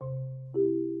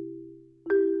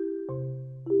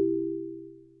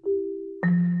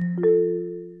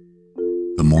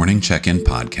Morning Checkin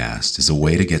Podcast is a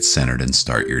way to get centered and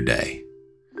start your day.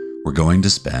 We're going to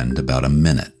spend about a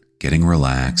minute getting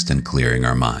relaxed and clearing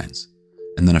our minds,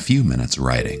 and then a few minutes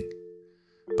writing.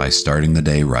 By starting the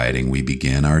day writing, we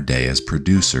begin our day as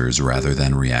producers rather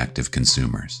than reactive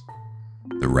consumers.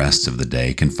 The rest of the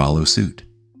day can follow suit.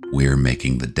 We're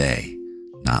making the day,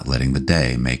 not letting the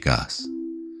day make us.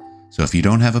 So if you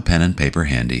don't have a pen and paper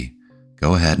handy,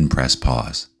 go ahead and press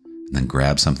pause, and then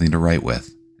grab something to write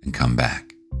with and come back.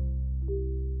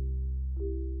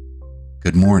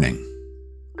 Good morning.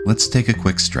 Let's take a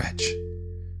quick stretch.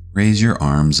 Raise your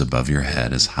arms above your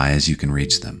head as high as you can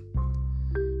reach them.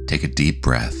 Take a deep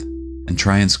breath and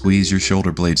try and squeeze your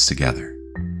shoulder blades together.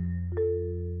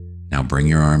 Now bring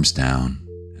your arms down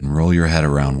and roll your head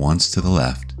around once to the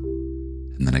left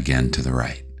and then again to the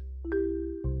right.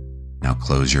 Now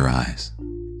close your eyes.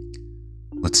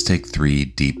 Let's take 3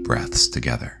 deep breaths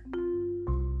together.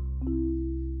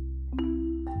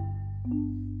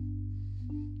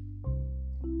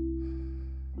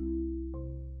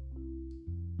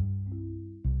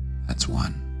 That's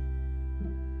 1.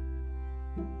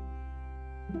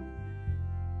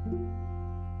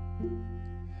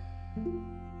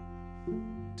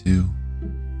 2.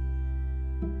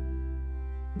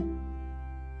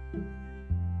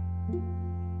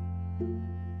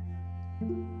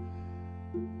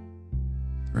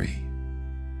 3.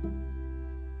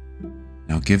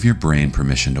 Now give your brain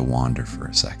permission to wander for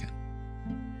a second,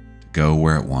 to go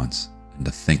where it wants and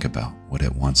to think about what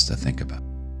it wants to think about.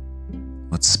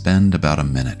 Let's spend about a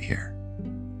minute here.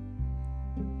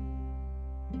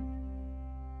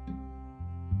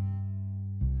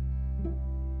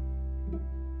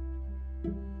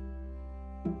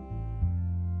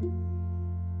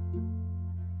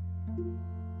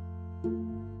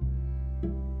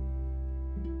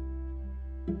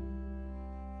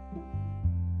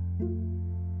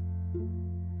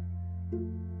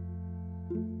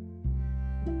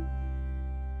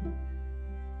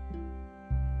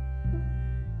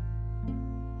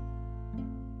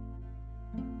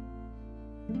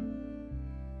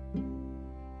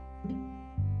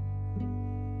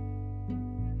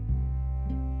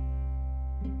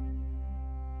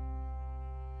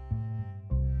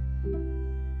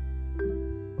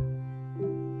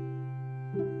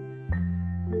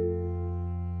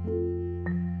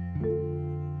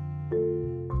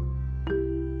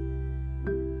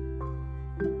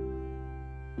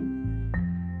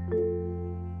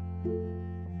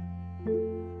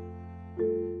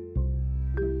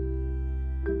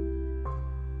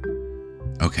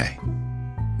 Okay,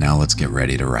 now let's get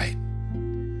ready to write.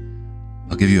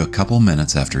 I'll give you a couple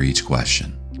minutes after each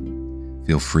question.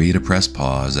 Feel free to press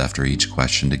pause after each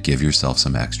question to give yourself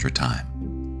some extra time.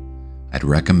 I'd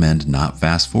recommend not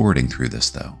fast forwarding through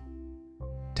this though.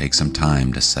 Take some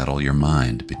time to settle your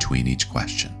mind between each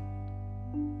question.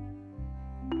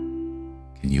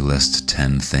 Can you list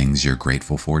 10 things you're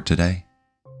grateful for today?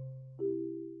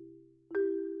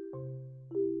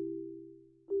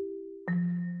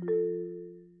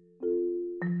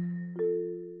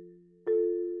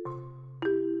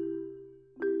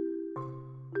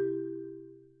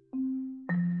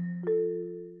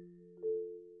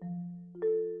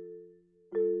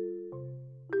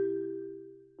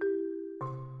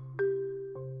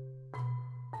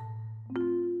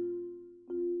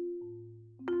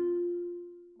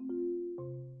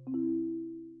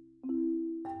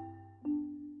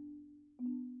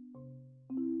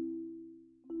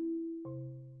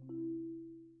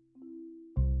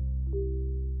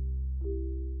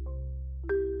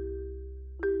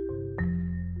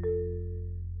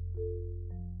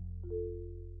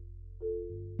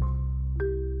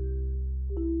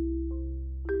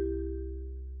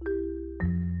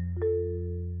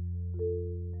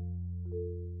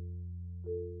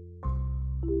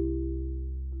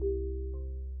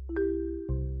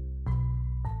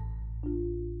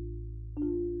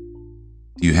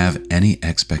 Do you have any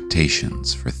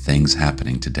expectations for things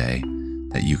happening today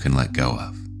that you can let go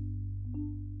of?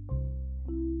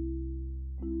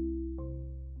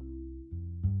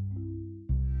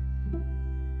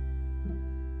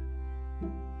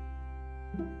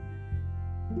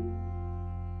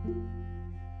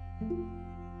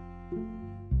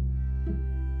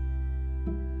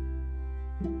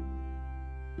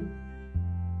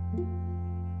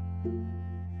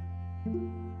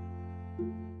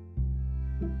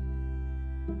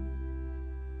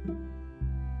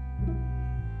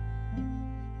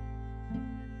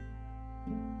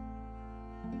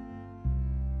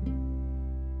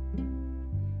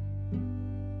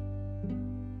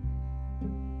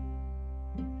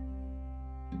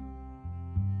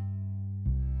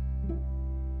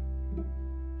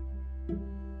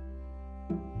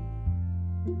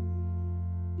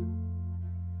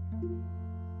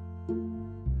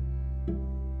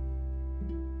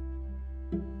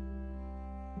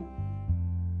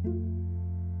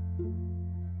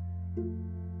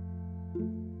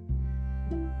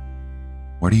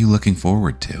 What are you looking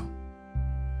forward to?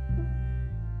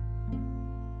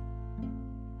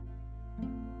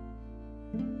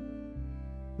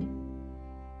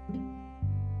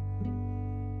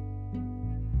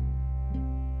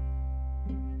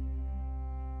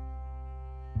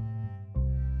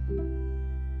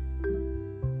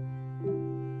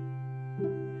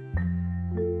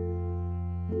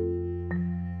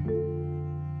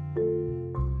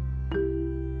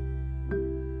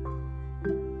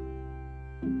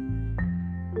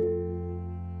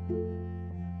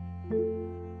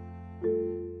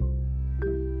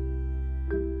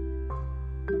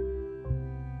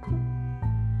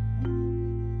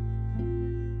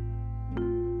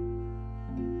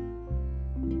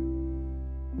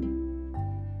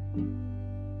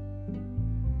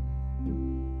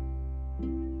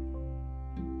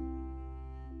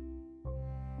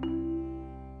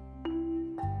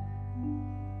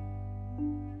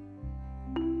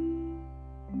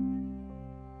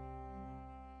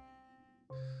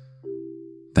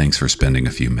 Thanks for spending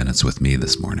a few minutes with me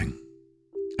this morning.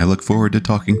 I look forward to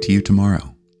talking to you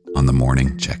tomorrow on the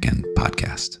Morning Check-In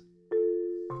Podcast.